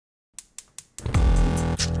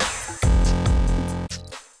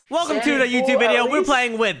Welcome to the YouTube video. We're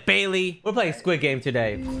playing with Bailey. We're playing Squid Game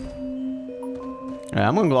today. All right,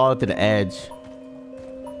 I'm gonna go all to the edge.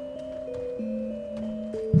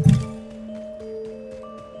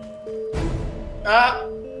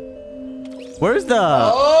 Where's the?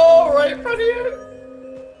 Oh, right in front of you.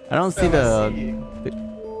 I don't see the.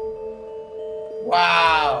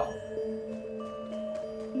 Wow.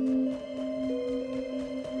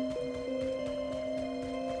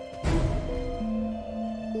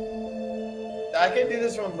 I can do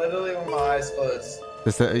this one literally with my eyes closed.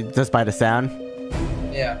 Just by the sound?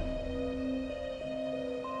 Yeah.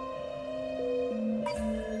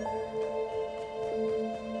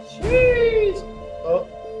 Jeez. Oh.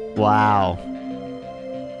 Wow.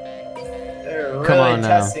 They're Come really on now.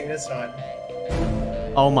 testing this one.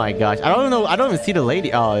 Oh my gosh. I don't know. I don't even see the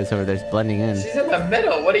lady. Oh, it's over there. It's blending in. She's in the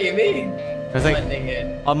middle. What do you mean? It's like, blending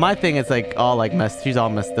in. on my thing, it's like all like messed. She's all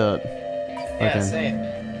messed up. Yeah, Okay. same.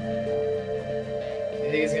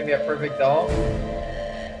 You think it's gonna be a perfect doll?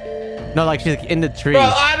 No, like she's like in the tree. Bro,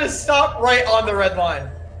 I had to stop right on the red line.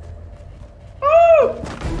 Woo!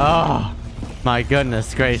 Oh my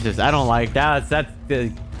goodness gracious. I don't like that. That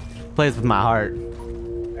plays with my heart. I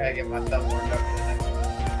gotta get my thumb worked up for the next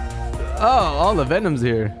one. Oh, all the Venom's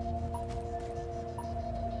here.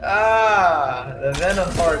 Ah, the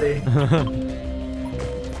Venom party.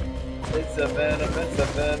 It's a Venom, it's a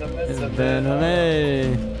Venom, it's a Venom.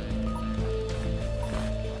 Hey.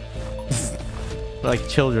 Like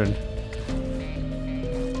children.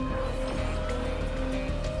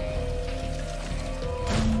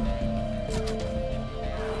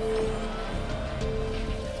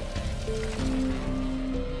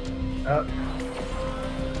 Oh.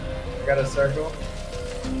 I got a circle.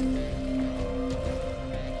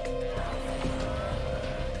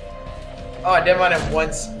 Oh, I did mine in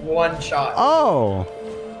one shot. Oh.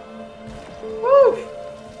 Woo!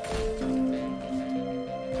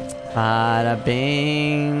 Bada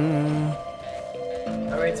bing.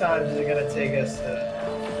 How many times is it gonna take us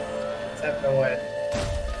to tap away?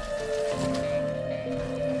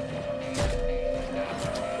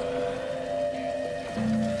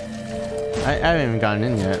 I haven't even gotten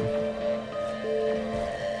in yet.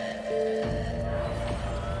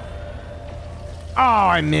 Oh,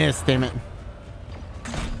 I missed, damn it.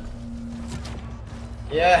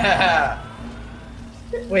 Yeah.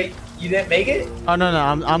 Wait, you didn't make it? Oh no,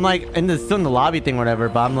 I'm like still in the lobby thing, whatever.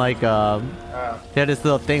 But I'm like, Oh. they had this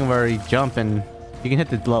little thing where you jump and you can hit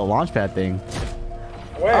the little launch pad thing.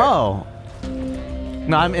 Where? Oh.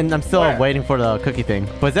 No, I'm still Where? waiting for the cookie thing.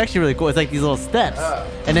 But it's actually really cool. It's like these little steps, Oh.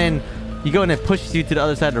 and then you go and it pushes you to the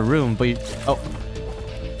other side of the room. But you, oh.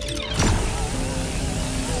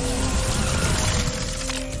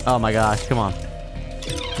 Oh my gosh, come on.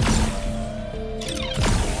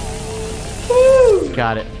 Woo!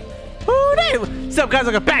 Got it. Woo, day. What's up, guys?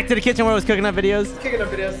 Welcome back to the kitchen where I was cooking up videos. Kicking up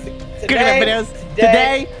videos. Cooking up videos.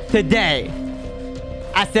 Today.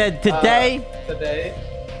 I said today.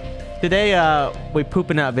 Today, we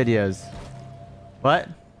pooping out videos. What?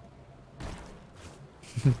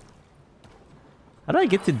 How do I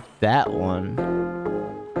get to that one?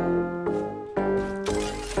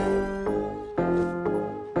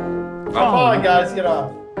 Come on, guys, get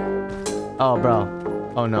off. Oh,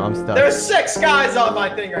 bro. Oh no, I'm stuck. There's 6 guys on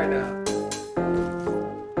my thing right now.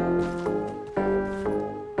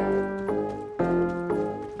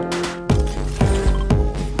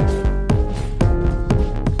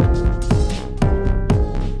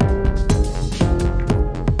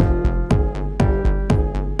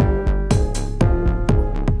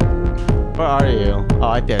 Where are you? Oh,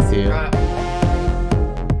 I think I see you.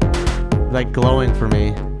 Like glowing for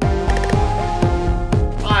me.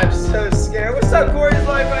 I'm so scared. What's up, Corey's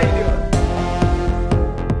life? How you doing?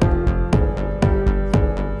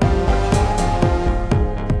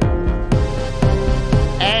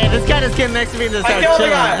 Hey, this guy just came next to me and just I started killed the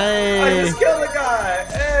chilling. guy. Hey. I just killed the guy.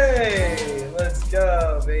 Hey, let's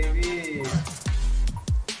go, baby.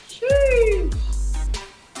 Sheesh.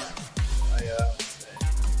 Oh, yeah.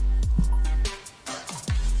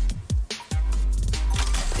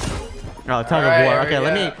 Oh, tug of Alright, war. Okay, yeah.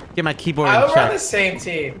 let me get my keyboard I in hope we're on check. the same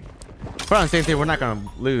team. We're on the same team. We're not gonna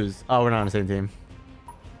lose. Oh, we're not on the same team.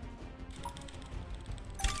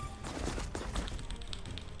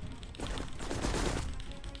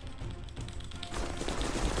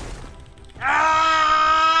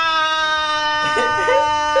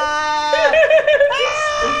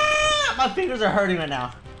 My fingers are hurting right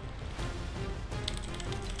now.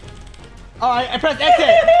 Oh, I pressed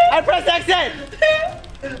exit. I pressed exit.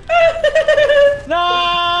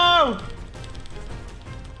 No!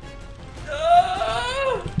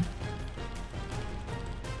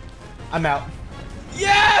 I'm out.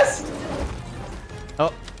 Yes!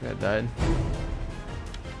 Oh, I died.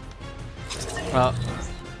 Oh.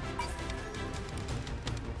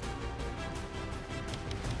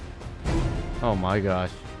 Oh my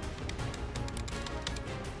gosh.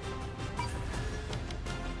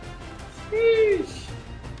 Sheesh.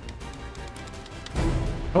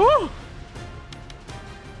 Oh!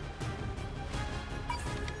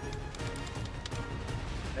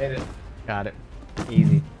 Made it. Got it.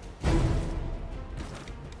 Easy.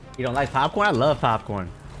 You don't like popcorn? I love popcorn.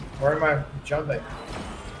 Where am I jumping?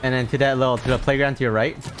 And then to the playground to your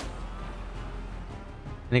right. And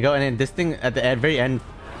you go, and then this thing at the very end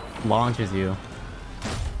launches you.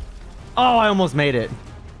 Oh, I almost made it.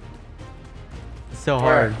 It's so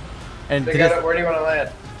hard. And Where do you want to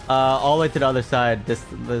land? all the way to the other side. This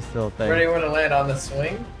little thing. Where do you want to land? On the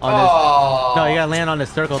swing? Oh. No, you gotta land on the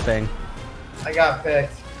circle thing. I got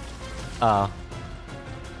picked. Oh.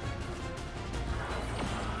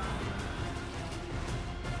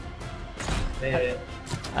 Made it.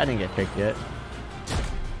 I didn't get picked yet.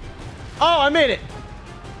 Oh, I made it.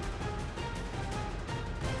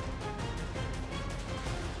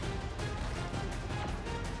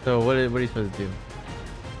 So what are you supposed to do?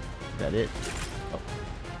 Is that it? Oh.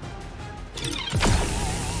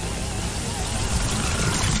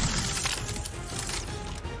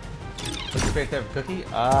 What's your favorite type of cookie?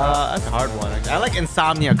 That's a hard one. I like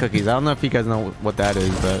insomnia cookies. I don't know if you guys know what that is,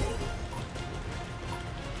 but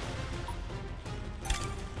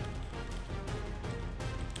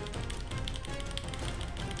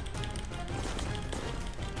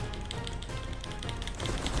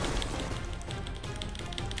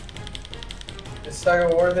This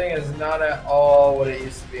tug of war thing is not at all what it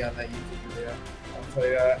used to be on that YouTube video. I'll tell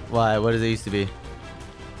you that. why? What does it used to be?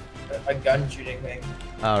 A gun shooting thing.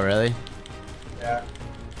 Oh, really? Yeah.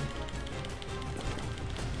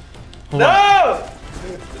 What? No!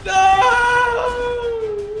 No!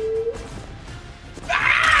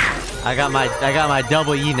 Ah! I got my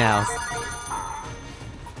double E now.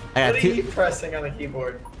 I What got are you pressing on the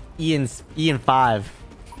keyboard? E and 5.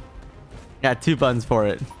 Got 2 buttons for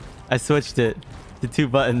it. I switched it to 2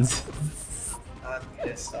 buttons. I'm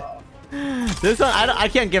pissed off. This one, I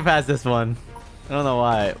can't get past this one. I don't know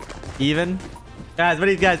why. Even? Guys, what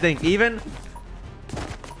do you guys think? Even?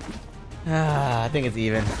 I think it's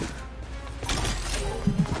even.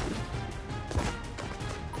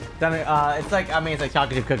 It's like, it's like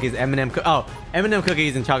chocolate chip cookies, M&M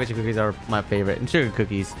cookies and chocolate chip cookies are my favorite, and sugar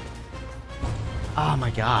cookies. Oh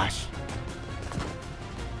my gosh.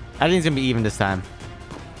 I think it's gonna be even this time.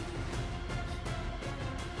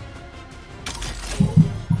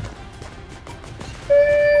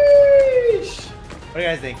 Sheesh. What do you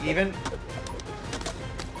guys think? Even?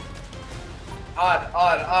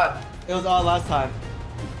 Odd. It was all last time.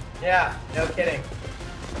 Yeah, no kidding.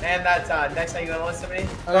 And that's next time you gonna listen to me?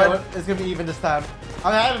 Okay, it's gonna be even this time.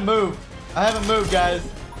 I haven't moved. Guys.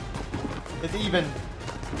 It's even.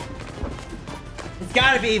 It's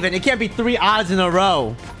gotta be even. It can't be 3 odds in a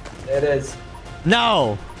row. It is.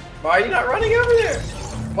 No. Why are you not running over there?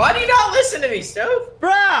 Why do you not listen to me, Stove?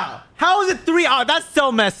 Bro, how is it 3 odds? That's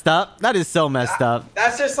so messed up. That is so messed up.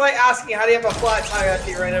 That's just like asking how do you have a flat tire after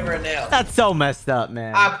you ran over a nail? That's so messed up,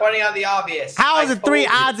 man. I'm pointing out the obvious. How is I it 3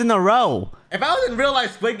 told you. odds in a row? If I was in real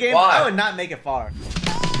life Squid Game, Why? I would not make it far.